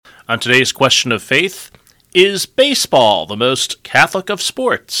On today's question of faith, is baseball the most Catholic of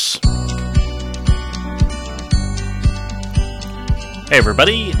sports? Hey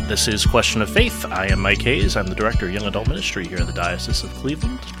everybody, this is Question of Faith. I am Mike Hayes. I'm the Director of Young Adult Ministry here in the Diocese of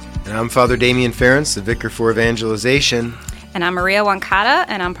Cleveland. And I'm Father Damian Ference, the Vicar for Evangelization. And I'm Maria Wankata,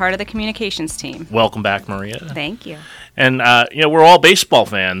 and I'm part of the communications team. Welcome back, Maria. Thank you. And, we're all baseball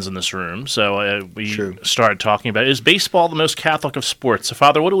fans in this room, so we True. started talking about, is baseball the most Catholic of sports? So,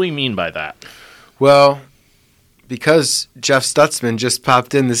 Father, what do we mean by that? Well, because Jeff Stutzman just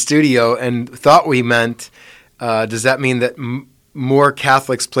popped in the studio and thought we meant, does that mean that more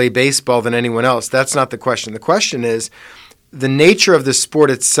Catholics play baseball than anyone else? That's not the question. The question is the nature of the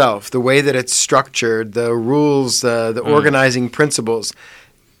sport itself, the way that it's structured, the rules, the organizing principles.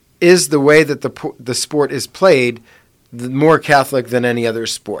 Is the way that the sport is played more Catholic than any other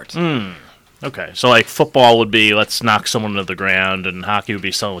sport? Okay, so like football would be let's knock someone into the ground, and hockey would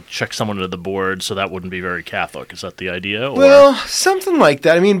be check someone into the board, so that wouldn't be very Catholic. Is that the idea? Or? Well, something like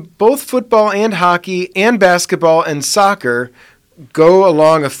that. I mean, both football and hockey and basketball and soccer go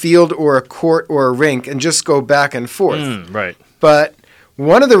along a field or a court or a rink and just go back and forth. Right. But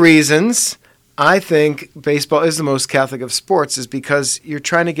one of the reasons I think baseball is the most Catholic of sports is because you're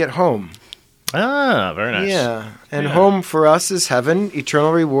trying to get home. Ah, very nice. Yeah, and home for us is heaven,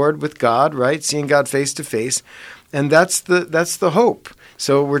 eternal reward with God, right? Seeing God face to face, and that's the hope.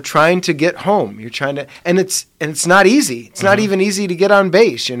 So we're trying to get home. You're trying to, and it's not easy. It's not even easy to get on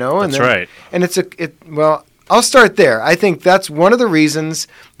base, you know. That's right. And well, I'll start there. I think that's one of the reasons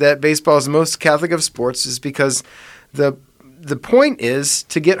that baseball is the most Catholic of sports is because the point is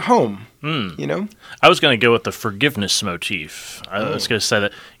to get home. You know, I was going to go with the forgiveness motif. I was going to say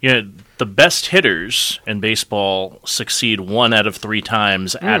that the best hitters in baseball succeed 1 out of 3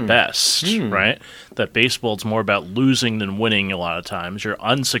 times at best, right? That baseball's more about losing than winning a lot of times. You're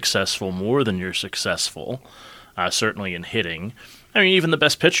unsuccessful more than you're successful, certainly in hitting. I mean, even the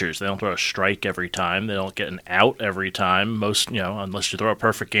best pitchers, they don't throw a strike every time. They don't get an out every time. Most, unless you throw a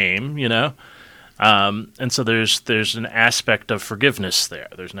perfect game, And so there's an aspect of forgiveness there.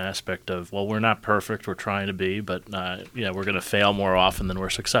 There's an aspect of, well, we're not perfect, we're trying to be, but we're going to fail more often than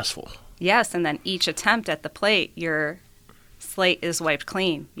we're successful. Yes, and then each attempt at the plate, your slate is wiped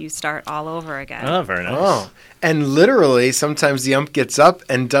clean. You start all over again. Oh, very nice. Oh, and literally, sometimes the ump gets up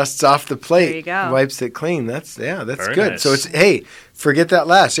and dusts off the plate. There you go. Wipes it clean. That's Very good. nice. So forget that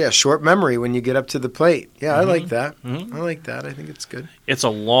last. Yeah, short memory when you get up to the plate. Yeah, I like that. I like that. I think it's good. It's a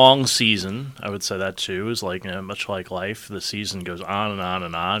long season. I would say that too. Is like much like life. The season goes on and on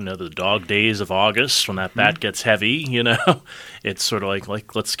and on. The dog days of August when that bat gets heavy. It's sort of like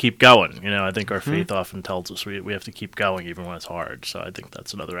let's keep going. I think our faith often tells us we have to keep going even when it's hard. So I think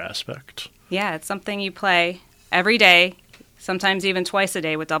that's another aspect. Yeah, it's something you play every day, sometimes even twice a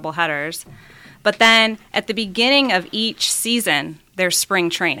day with double headers. But then at the beginning of each season, there's spring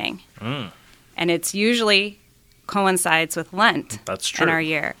training. And it's usually coincides with Lent. That's true. In our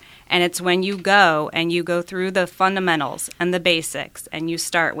year. And it's when you go through the fundamentals and the basics, and you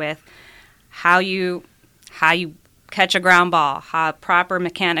start with how you catch a ground ball, how proper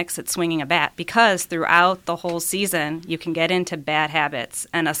mechanics at swinging a bat, because throughout the whole season, you can get into bad habits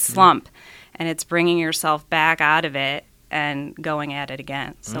and a slump, and it's bringing yourself back out of it and going at it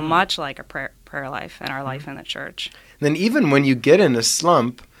again. So much like a prayer life and our life in the church. And then even when you get in a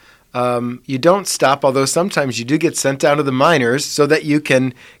slump, you don't stop, although sometimes you do get sent down to the minors so that you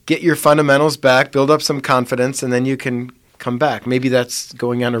can get your fundamentals back, build up some confidence, and then you can come back. Maybe that's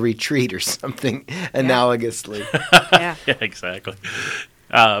going on a retreat or something analogously. Yeah. Yeah, exactly.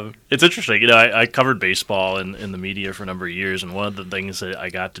 It's interesting. I covered baseball in the media for a number of years, and one of the things that I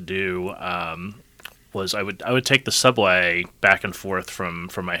got to do was I would take the subway back and forth from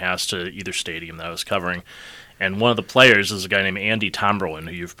my house to either stadium that I was covering. And one of the players is a guy named Andy Tomberlin,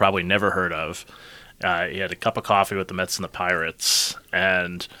 who you've probably never heard of. He had a cup of coffee with the Mets and the Pirates,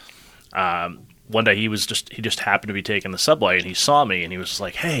 and one day he just happened to be taking the subway, and he saw me, and he was just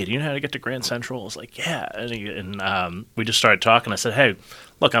like, "Hey, do you know how to get to Grand Central?" I was like, "Yeah," and we just started talking. I said, "Hey,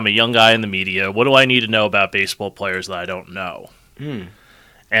 look, I'm a young guy in the media. What do I need to know about baseball players that I don't know?"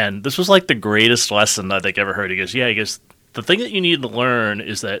 And this was like the greatest lesson I think I ever heard. He goes, the thing that you need to learn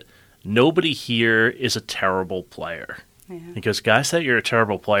is that nobody here is a terrible player." Yeah. He goes, "Guys, that you're a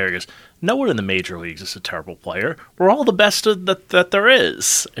terrible player." He goes, "No one in the major leagues is a terrible player. We're all the best that there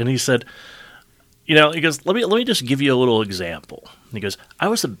is." And he said, he goes, let me just give you a little example. And he goes, I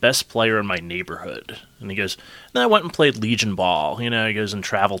was the best player in my neighborhood. And he goes, then I went and played Legion ball, he goes, and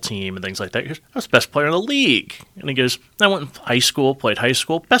travel team and things like that. He goes, I was the best player in the league. And he goes, then I went in high school, played high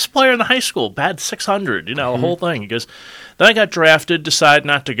school, best player in the high school, batted 600, the whole thing. He goes, then I got drafted, decided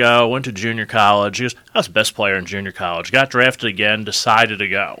not to go, went to junior college. He goes, I was the best player in junior college, got drafted again, decided to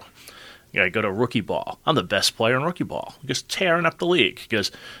go. I go to rookie ball. I'm the best player in rookie ball. He goes, tearing up the league. He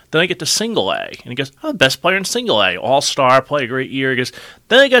goes, then I get to single A. And he goes, I'm the best player in single A. All-star, play a great year. He goes,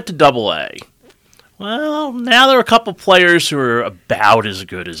 then I get to double A. Well, now there are a couple players who are about as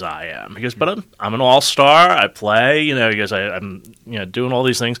good as I am. He goes, but I'm an all-star. I play. He goes, I'm doing all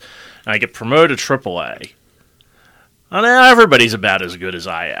these things. And I get promoted to triple A. Well, now everybody's about as good as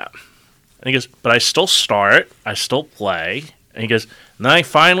I am. And he goes, but I still start. I still play. And he goes, and then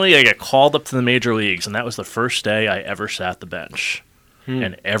I got called up to the major leagues, and that was the first day I ever sat the bench.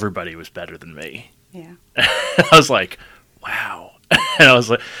 And everybody was better than me. Yeah. I was like, wow. And I was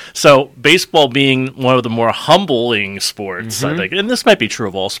like, so baseball being one of the more humbling sports, I think, and this might be true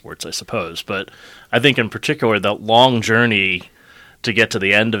of all sports, I suppose, but I think in particular that long journey to get to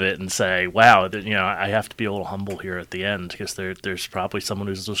the end of it and say, wow, I have to be a little humble here at the end because there's probably someone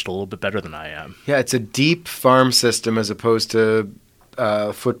who's just a little bit better than I am. Yeah, it's a deep farm system as opposed to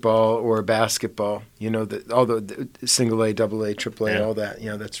football or basketball. All the single A, double A, triple A, all that.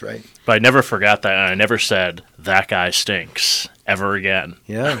 That's right. But I never forgot that, and I never said, that guy stinks ever again.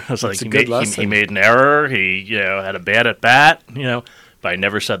 Yeah, I was like, a good lesson. He made an error. He had a bad at bat, but I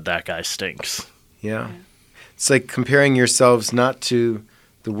never said that guy stinks. Yeah. It's like comparing yourselves not to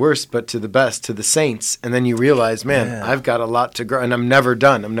the worst, but to the best, to the saints. And then you realize, man, I've got a lot to grow, and I'm never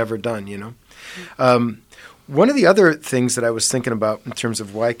done. One of the other things that I was thinking about in terms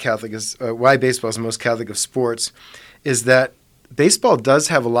of why baseball is the most Catholic of sports is that baseball does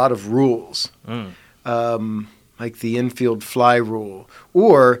have a lot of rules. Like the infield fly rule,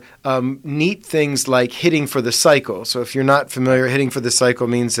 or neat things like hitting for the cycle. So if you're not familiar, hitting for the cycle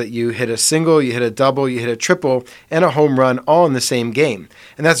means that you hit a single, you hit a double, you hit a triple, and a home run all in the same game.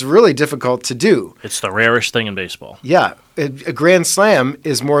 And that's really difficult to do. It's the rarest thing in baseball. Yeah. A grand slam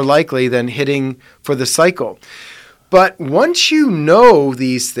is more likely than hitting for the cycle. But once you know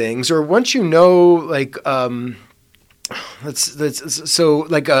these things, or once you know, like,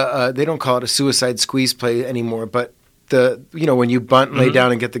 they don't call it a suicide squeeze play anymore, but when you bunt, lay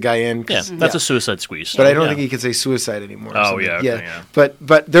down, and get the guy in. That's a suicide squeeze. But I don't think you can say suicide anymore. Oh, yeah. Okay, yeah.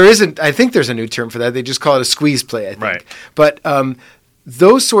 But there isn't. I think there's a new term for that. They just call it a squeeze play, I think. Right. But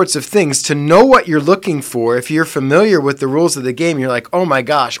those sorts of things, to know what you're looking for, if you're familiar with the rules of the game, you're like, oh my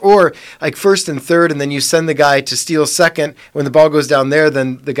gosh. Or like first and third, and then you send the guy to steal second. When the ball goes down there,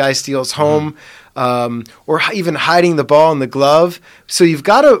 then the guy steals home. Or even hiding the ball in the glove. So you've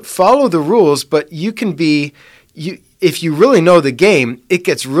got to follow the rules, but you can be if you really know the game, it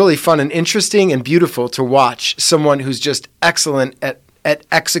gets really fun and interesting and beautiful to watch someone who's just excellent at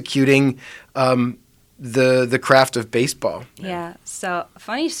executing the craft of baseball. Yeah. So a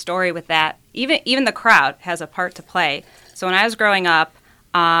funny story with that. Even the crowd has a part to play. So when I was growing up,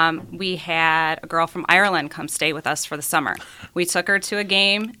 we had a girl from Ireland come stay with us for the summer. We took her to a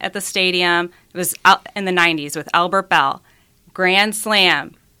game at the stadium. It was out in the 90s with Albert Bell. Grand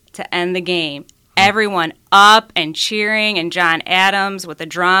slam to end the game. Everyone up and cheering, and John Adams with the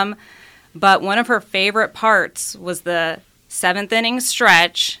drum. But one of her favorite parts was the seventh inning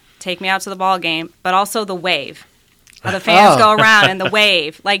stretch, take me out to the ball game, but also the wave. How the fans go around and the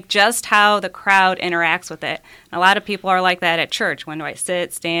wave, like just how the crowd interacts with it. And a lot of people are like that at church. When do I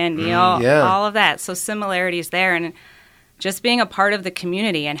sit, stand, kneel, all of that. So similarities there, and just being a part of the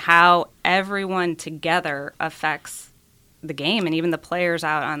community and how everyone together affects the game and even the players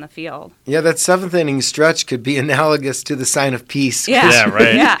out on the field. Yeah, that seventh inning stretch could be analogous to the sign of peace. Yeah,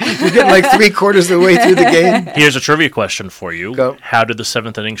 right. Yeah. You're getting like 3/4 of the way through the game. Here's a trivia question for you. Go. How did the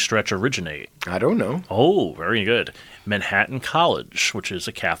seventh inning stretch originate? I don't know. Oh, very good. Manhattan College, which is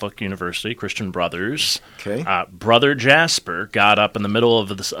a Catholic university, Christian Brothers. Okay. Brother Jasper got up in the middle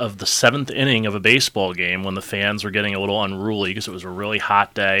of the seventh inning of a baseball game when the fans were getting a little unruly because it was a really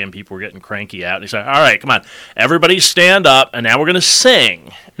hot day and people were getting cranky out. And he said, all right, come on, everybody stand up, and now we're going to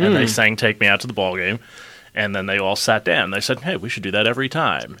sing. And they sang Take Me Out to the Ball Game. And then they all sat down. They said, hey, we should do that every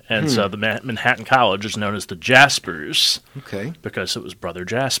time. And so the Manhattan College is known as the Jaspers because it was Brother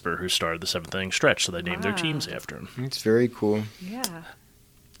Jasper who started the seventh inning stretch, so they named their teams after him. It's very cool. Yeah.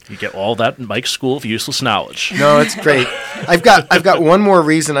 You get all that in Mike's School of Useless Knowledge. No, it's great. I've got one more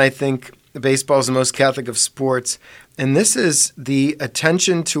reason I think baseball is the most Catholic of sports, and this is the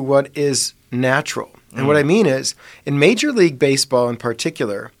attention to what is natural. And what I mean is, in Major League Baseball in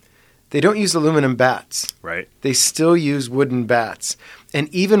particular, they don't use aluminum bats. Right. They still use wooden bats. And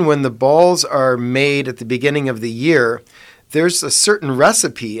even when the balls are made at the beginning of the year, there's a certain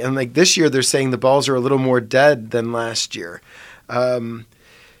recipe. And like this year, they're saying the balls are a little more dead than last year.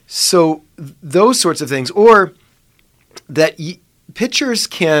 So those sorts of things. Or that pitchers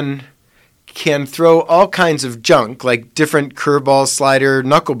can throw all kinds of junk, like different curveball, slider,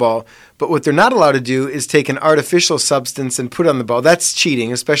 knuckleball. But what they're not allowed to do is take an artificial substance and put it on the ball. That's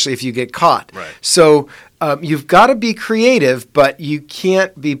cheating, especially if you get caught. Right. So you've got to be creative, but you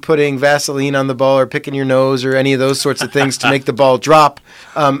can't be putting Vaseline on the ball or picking your nose or any of those sorts of things to make the ball drop,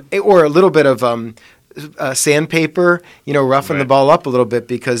 or a little bit of sandpaper, roughing the ball up a little bit,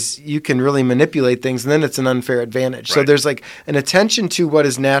 because you can really manipulate things, and then it's an unfair advantage. Right. So there's like an attention to what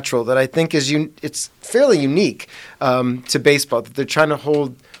is natural that I think it's fairly unique to baseball, that they're trying to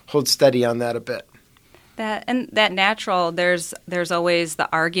hold steady on that a bit. That natural, there's always the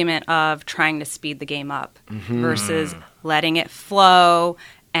argument of trying to speed the game up versus letting it flow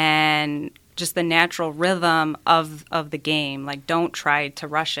and just the natural rhythm of the game. Like, don't try to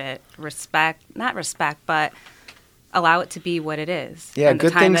rush it. Not respect, but allow it to be what it is. Yeah,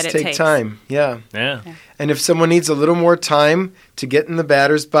 good things take time. Yeah. And if someone needs a little more time to get in the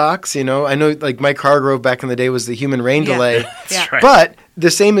batter's box, I know like Mike Hargrove back in the day was the human rain delay. Yeah. Right. But the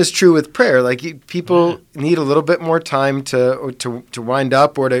same is true with prayer. Like people need a little bit more time to wind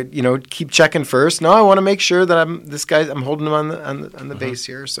up, or to keep checking first. No, I want to make sure that I'm holding him on the base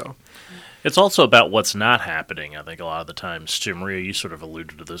here. So. It's also about what's not happening, I think, a lot of the times, too. Maria, you sort of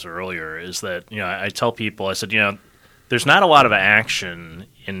alluded to this earlier, is that, I tell people, I said, there's not a lot of action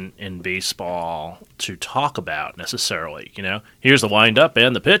in baseball to talk about necessarily. Here's the wind-up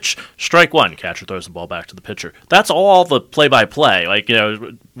and the pitch, strike one, catcher throws the ball back to the pitcher. That's all the play-by-play. Like,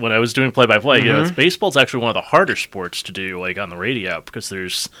 when I was doing play-by-play, baseball's actually one of the harder sports to do, like, on the radio, because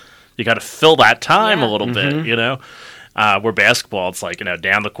you got to fill that time a little bit, where basketball, it's like,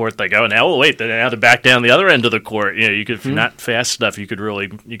 down the court they go. Now, now they're back down the other end of the court. If you're not fast enough, you could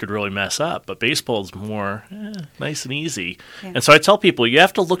really mess up. But baseball is more nice and easy. Yeah. And so I tell people, you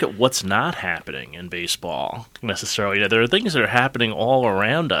have to look at what's not happening in baseball necessarily. There are things that are happening all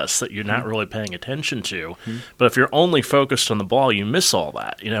around us that you're not really paying attention to. But if you're only focused on the ball, you miss all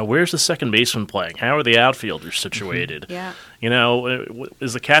that. Where's the second baseman playing? How are the outfielders situated? Yeah.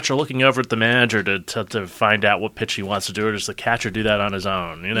 Is the catcher looking over at the manager to find out what pitch he wants to do, or does the catcher do that on his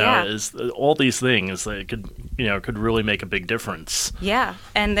own? Is all these things that could really make a big difference. Yeah,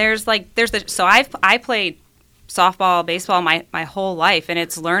 and I played softball, baseball my whole life, and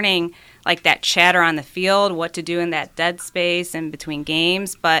it's learning like that chatter on the field, what to do in that dead space in between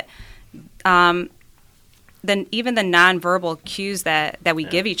games, but then even the nonverbal cues that we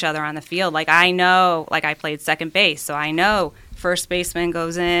give each other on the field. Like I know, like I played second base, so I know first baseman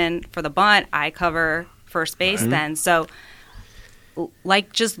goes in for the bunt, I cover first base then. So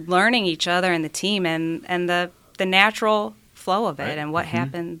like just learning each other and the team and the natural flow of it and what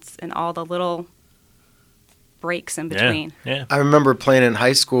happens in all the little breaks in between. Yeah. I remember playing in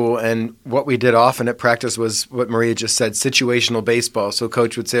high school, and what we did often at practice was what Maria just said, situational baseball. So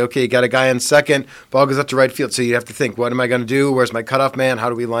coach would say, okay, you got a guy on second, ball goes up to right field. So you have to think, what am I going to do? Where's my cutoff man? How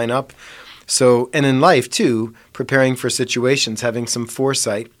do we line up? So, and in life too, preparing for situations, having some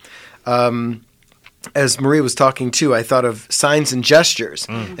foresight. As Maria was talking too, I thought of signs and gestures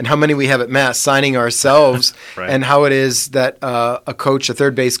and how many we have at Mass, signing ourselves, and how it is that a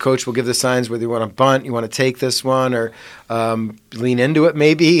third base coach will give the signs whether you want to bunt, you want to take this one, or lean into it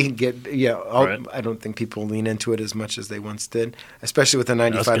maybe. I don't think people lean into it as much as they once did, especially with the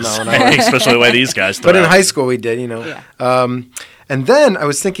 95 mile an hour. Especially the way these guys do. But in high school we did, And then I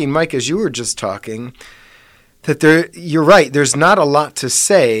was thinking, Mike, as you were just talking, that you're right, there's not a lot to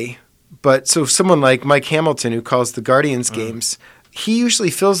say. But so someone like Mike Hamilton, who calls the Guardians games, he usually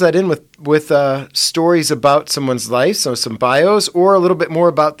fills that in with stories about someone's life, so some bios, or a little bit more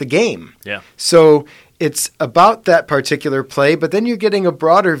about the game. Yeah. So it's about that particular play, but then you're getting a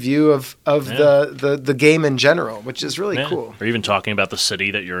broader view of the game in general, which is really cool. Or even talking about the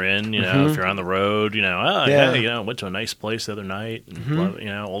city that you're in, if you're on the road, went to a nice place the other night, and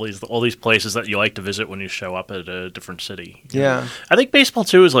all these places that you like to visit when you show up at a different city. Yeah. I think baseball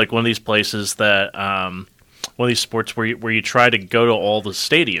too is like one of these places that one of these sports where you try to go to all the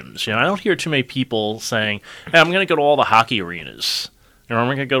stadiums. I don't hear too many people saying, "Hey, I'm going to go to all the hockey arenas." I'm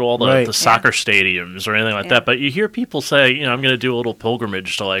going to go to all the soccer stadiums or anything like that. But you hear people say, I'm going to do a little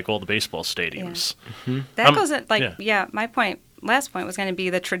pilgrimage to like all the baseball stadiums. Yeah. That goes in, my last point was going to be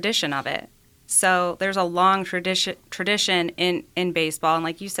the tradition of it. So there's a long tradition in baseball. And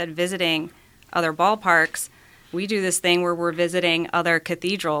like you said, visiting other ballparks, we do this thing where we're visiting other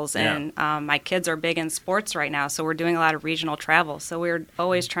cathedrals, and my kids are big in sports right now, so we're doing a lot of regional travel. So we're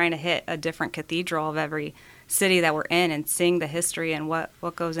always trying to hit a different cathedral of every city that we're in and seeing the history and what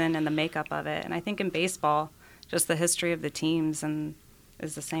goes in and the makeup of it. And I think in baseball, just the history of the teams and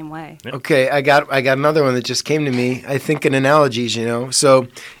is the same way. Okay, I got another one that just came to me. I think in analogies, So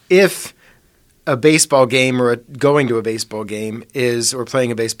if a baseball game or going to a baseball game or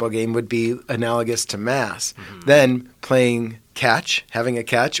playing a baseball game would be analogous to Mass, then playing catch, having a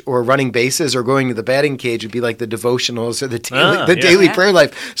catch, or running bases or going to the batting cage would be like the devotionals or the daily prayer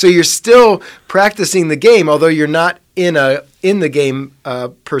life. So you're still practicing the game, although you're not in the game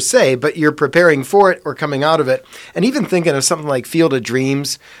per se, but you're preparing for it or coming out of it. And even thinking of something like Field of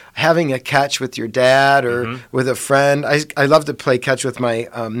Dreams, having a catch with your dad or with a friend. I love to play catch with my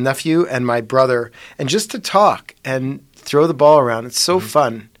nephew and my brother, and just to talk and throw the ball around. It's so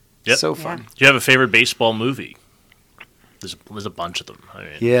fun. Yep. So fun. Do you have a favorite baseball movie? There's a bunch of them. I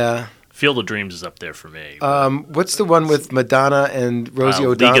mean, Yeah. Field of Dreams is up there for me. What's the one with Madonna and Rosie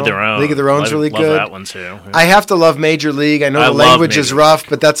O'Donnell? League of Their Own. League of Their Own's really love good. That one too. I have to love Major League. I know the language is rough,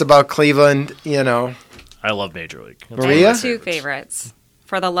 but that's about Cleveland, I love Major League. That's Maria? I have two favorites.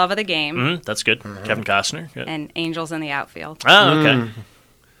 For the Love of the Game That's good. Kevin Costner. Good. and Angels in the Outfield. Oh, okay.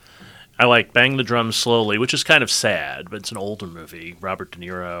 I like Bang the Drum Slowly, which is kind of sad, but it's an older movie. Robert De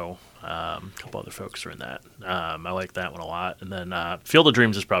Niro, a couple other folks are in that. I like that one a lot. And then Field of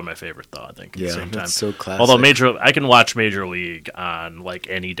Dreams is probably my favorite, though, I think, at the same time. That's so classic. Although I can watch Major League on, like,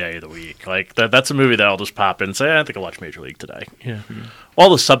 any day of the week. Like, that's a movie that I'll just pop in and say, I think I'll watch Major League today. Yeah.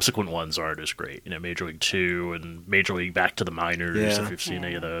 All the subsequent ones aren't as great. Major League 2 and Major League Back to the Minors, if you've seen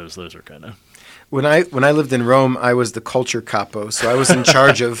any of those are kind of... When I lived in Rome, I was the culture capo, so I was in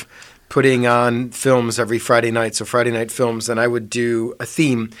charge of putting on films every Friday night, so Friday night films, and I would do a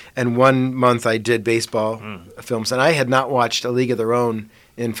theme. And one month I did baseball films, and I had not watched A League of Their Own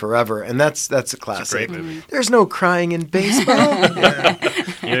in forever, and that's a classic. It's a great movie. There's no crying in baseball.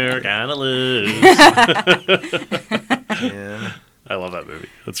 You're gonna lose. Yeah. I love that movie.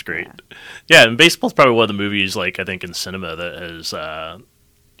 That's great. Yeah, and baseball's probably one of the movies, like, I think in cinema that has,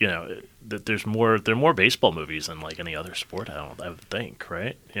 that there are more baseball movies than like any other sport. I would think,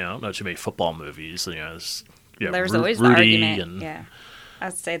 right? Not too many football movies. There's always Rudy the argument. and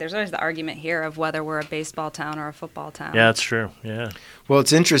I'd say there's always the argument here of whether we're a baseball town or a football town. yeah, that's true. Yeah. Well,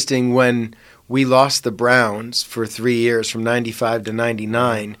 it's interesting when we lost the Browns for 3 years, from 95 to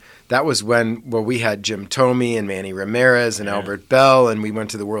 99. That was when we had Jim Thome and Manny Ramirez and Albert Bell, and we went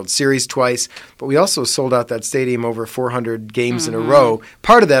to the World Series twice. But we also sold out that stadium over 400 games in a row.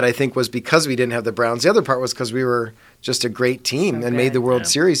 Part of that, I think, was because we didn't have the Browns. The other part was because we were just a great team and made the World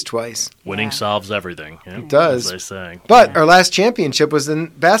Series twice. Winning solves everything. Yeah, it does. As they say. But our last championship was in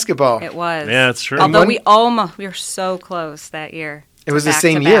basketball. It was. Yeah, it's true. Although we were so close that year. It was the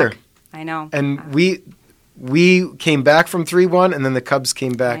same year. I know. And we came back from 3-1, and then the Cubs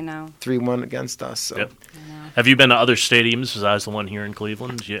came back 3-1 against us. So. Yep. Have you been to other stadiums besides the one here in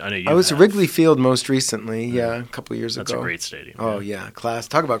Cleveland? I was at Wrigley Field most recently, a couple years ago. That's a great stadium. Oh, yeah.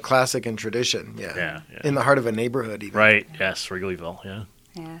 Talk about classic and tradition. Yeah. In the heart of a neighborhood, even. Right, yes, Wrigleyville, yeah.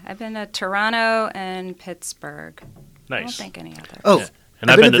 Yeah, I've been to Toronto and Pittsburgh. Nice. I don't think any other. Oh, yeah. And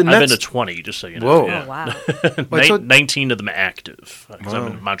I've been to 20, just so you know. Whoa. Yeah. Oh, wow. 19 of them active, because I'm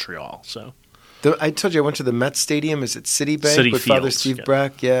in Montreal, so... I told you I went to the Mets Stadium. Is it Citibank City with Fields, Father Steve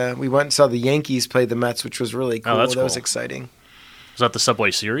Brack? Yeah, we went and saw the Yankees play the Mets, which was really cool. Oh, that's that was cool. exciting. Is that the Subway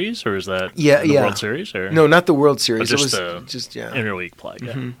Series, or is that the World Series? Or? No, not the World Series. Oh, It was just interleague play.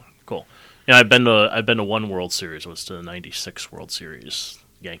 Yeah, cool. Yeah, I've been to one World Series. It was to the '96 World Series,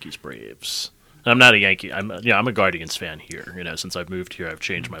 Yankees Braves. And I'm not a Yankee. I'm a Guardians fan here. Since I've moved here, I've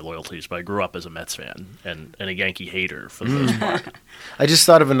changed my loyalties. But I grew up as a Mets fan and a Yankee hater for the most part. I just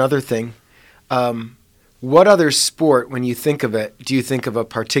thought of another thing. What other sport, when you think of it, do you think of a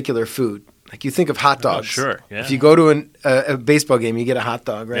particular food? Like you think of hot dogs. Oh, sure. Yeah. If you go to a baseball game, you get a hot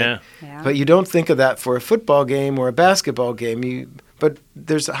dog, right? Yeah. But you don't think of that for a football game or a basketball game. But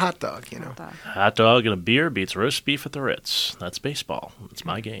there's a hot dog, Hot dog and a beer beats roast beef at the Ritz. That's baseball. It's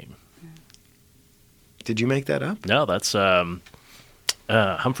my game. Did you make that up? No, that's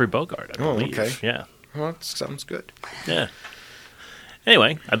Humphrey Bogart, I believe. Okay. Yeah. Well, that sounds good. Yeah.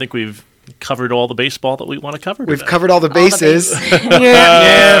 Anyway, I think we've covered all the baseball that we want to cover today. We've covered all the bases.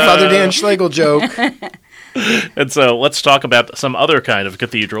 Yeah, Father Dan Schlegel joke. And so let's talk about some other kind of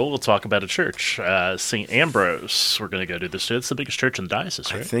cathedral. We'll talk about a church, St. Ambrose. We're going to go to this. It's the biggest church in the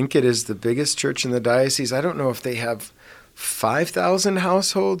diocese, right? I think it is the biggest church in the diocese. I don't know if they have 5,000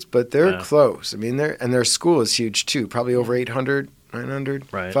 households, but they're close. I mean, their school is huge too, probably over 800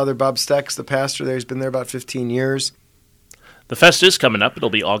 900. Right. Father Bob Steck's the pastor there. He's been there about 15 years. The fest is coming up. It'll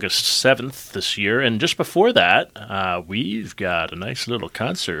be August 7th this year. And just before that, we've got a nice little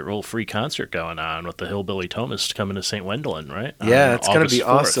free concert going on with the Hillbilly Thomists coming to St. Wendelin, right? Yeah, it's going to be 4th.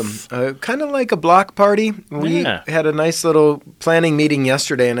 awesome. Kind of like a block party. We had a nice little planning meeting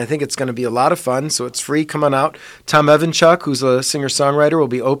yesterday, and I think it's going to be a lot of fun. So it's free. Come on out. Tom Evanchuk, who's a singer-songwriter, will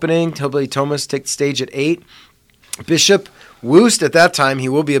be opening. Hillbilly Thomists take the stage at 8. Bishop Woost, at that time, he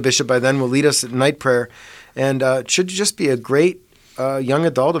will be a bishop by then, will lead us at night prayer. And it should just be a great young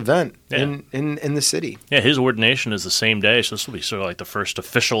adult event in the city. Yeah, his ordination is the same day, so this will be sort of like the first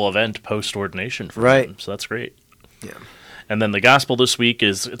official event post-ordination for him. So that's great. Yeah. And then the gospel this week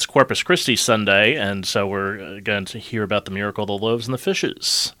it's Corpus Christi Sunday, and so we're going to hear about the miracle of the loaves and the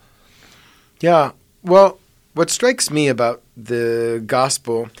fishes. Yeah. Well, what strikes me about the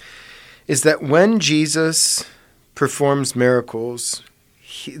gospel is that when Jesus performs miracles,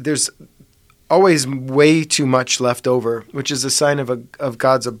 there's always way too much left over, which is a sign of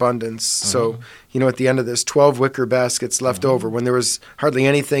God's abundance. So, at the end of this, 12 wicker baskets left over when there was hardly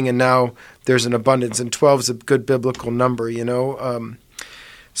anything, and now there's an abundance, and 12 is a good biblical number,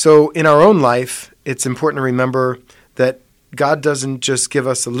 So in our own life, it's important to remember that God doesn't just give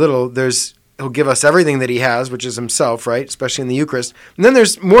us a little. He'll give us everything that he has, which is himself, right? Especially in the Eucharist. And then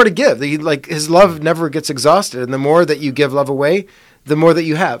there's more to give. His love never gets exhausted, and the more that you give love away, the more that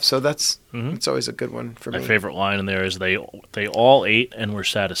you have. So it's always a good one for me. My favorite line in there is they all ate and were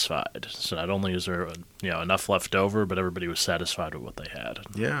satisfied. So not only is there enough left over, but everybody was satisfied with what they had.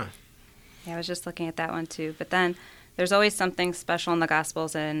 Yeah. Yeah, I was just looking at that one too. But then there's always something special in the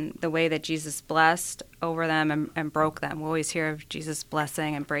Gospels and the way that Jesus blessed over them and broke them. We always hear of Jesus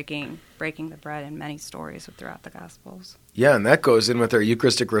blessing and breaking the bread in many stories throughout the Gospels. Yeah, and that goes in with our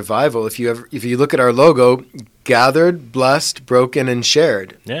Eucharistic revival. If you look at our logo, gathered, blessed, broken, and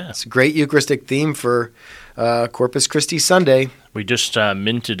shared. Yeah. It's a great Eucharistic theme for Corpus Christi Sunday. We just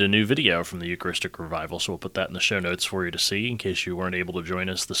minted a new video from the Eucharistic Revival, so we'll put that in the show notes for you to see in case you weren't able to join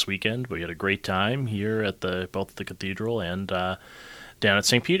us this weekend. We had a great time here at both the cathedral and down at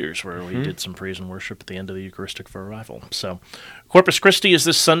St. Peter's, where we did some praise and worship at the end of the Eucharistic Revival. So Corpus Christi is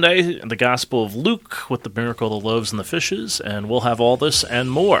this Sunday, the Gospel of Luke with the miracle of the loaves and the fishes, and we'll have all this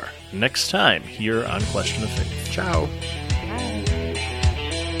and more next time here on Question of Faith. Ciao.